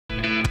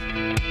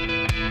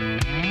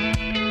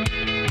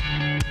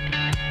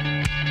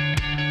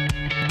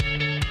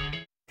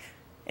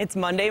It's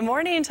Monday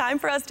morning, time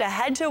for us to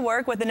head to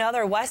work with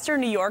another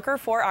Western New Yorker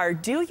for our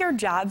Do Your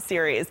Job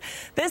series.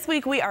 This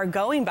week we are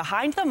going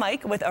behind the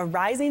mic with a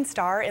rising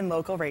star in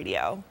local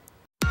radio.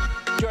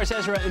 George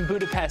Ezra in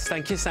Budapest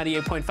on Kiss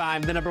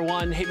 98.5, the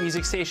 #1 hit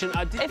music station.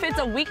 If it's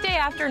a weekday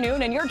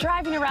afternoon and you're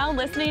driving around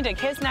listening to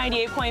Kiss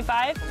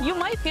 98.5, you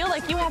might feel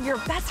like you have your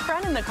best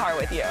friend in the car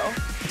with you.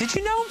 Did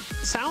you know?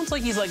 Sounds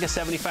like he's like a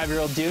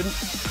 75-year-old dude.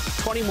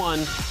 21,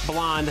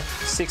 blonde,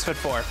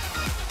 6'4",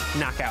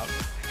 knockout.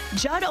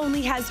 Judd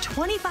only has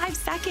 25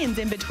 seconds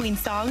in between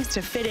songs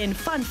to fit in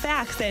fun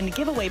facts and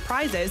give away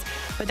prizes,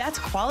 but that's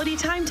quality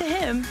time to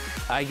him.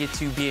 I get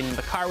to be in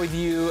the car with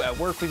you, at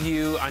work with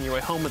you, on your way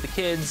home with the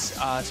kids,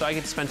 so I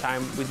get to spend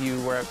time with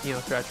you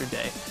throughout your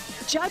day.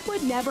 Judd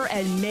would never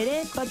admit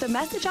it, but the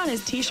message on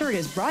his t-shirt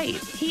is right.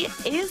 He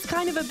is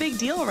kind of a big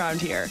deal around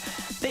here.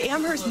 The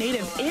Amherst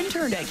native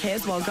interned at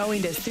Kiss while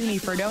going to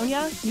SUNY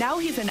Fredonia. Now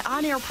he's an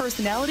on-air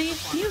personality,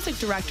 music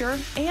director,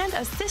 and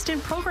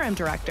assistant program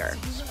director.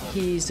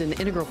 He's an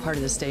integral part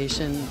of the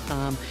station,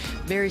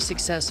 very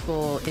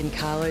successful in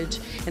college,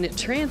 and it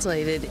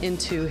translated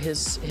into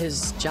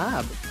his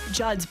job.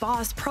 Judd's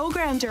boss,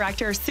 program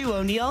director Sue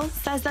O'Neill,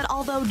 says that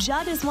although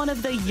Judd is one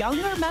of the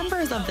younger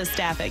members of the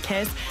staff at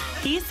Kiss,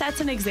 he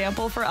sets an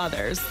example for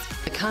others.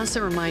 A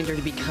constant reminder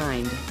to be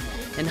kind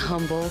and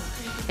humble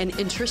and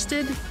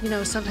interested.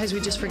 Sometimes we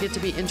just forget to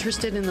be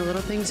interested in the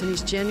little things, and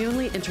he's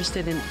genuinely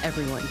interested in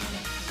everyone.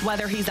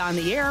 Whether he's on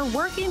the air,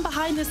 working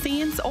behind the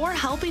scenes, or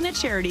helping at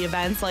charity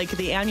events like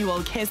the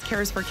annual Kiss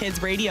Cares for Kids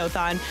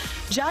Radiothon,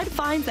 Judd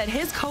finds that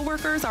his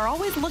coworkers are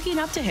always looking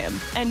up to him,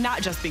 and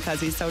not just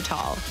because he's so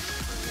tall.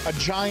 A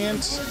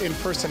giant in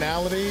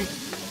personality,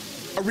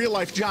 a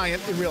real-life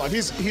giant in real life.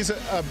 He's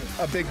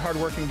a big,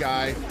 hard-working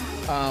guy.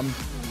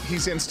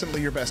 He's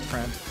instantly your best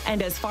friend.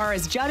 And as far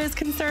as Judd is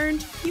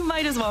concerned, you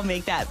might as well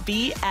make that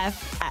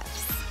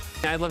BFFs.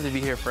 I'd love to be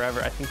here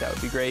forever. I think that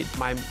would be great.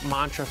 My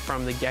mantra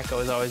from the get-go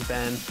has always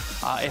been,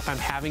 if I'm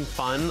having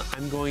fun,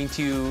 I'm going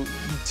to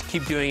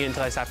keep doing it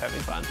until I stop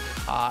having fun.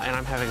 And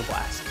I'm having a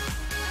blast.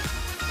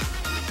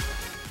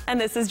 And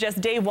this is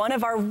just day one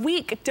of our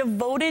week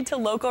devoted to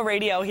local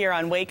radio here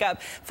on Wake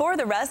Up. For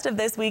the rest of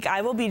this week,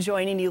 I will be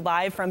joining you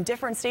live from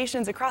different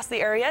stations across the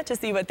area to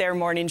see what their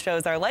morning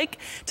shows are like.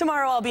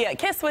 Tomorrow, I'll be at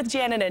Kiss with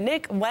Janet and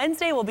Nick.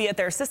 Wednesday, we'll be at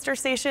their sister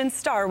station,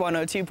 Star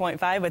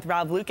 102.5 with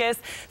Rob Lucas.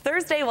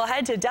 Thursday, we'll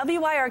head to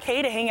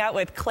WYRK to hang out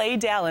with Clay,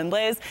 Dal, and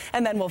Liz.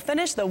 And then we'll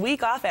finish the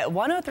week off at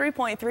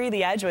 103.3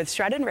 The Edge with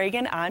Shred and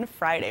Reagan on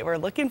Friday. We're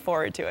looking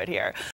forward to it here.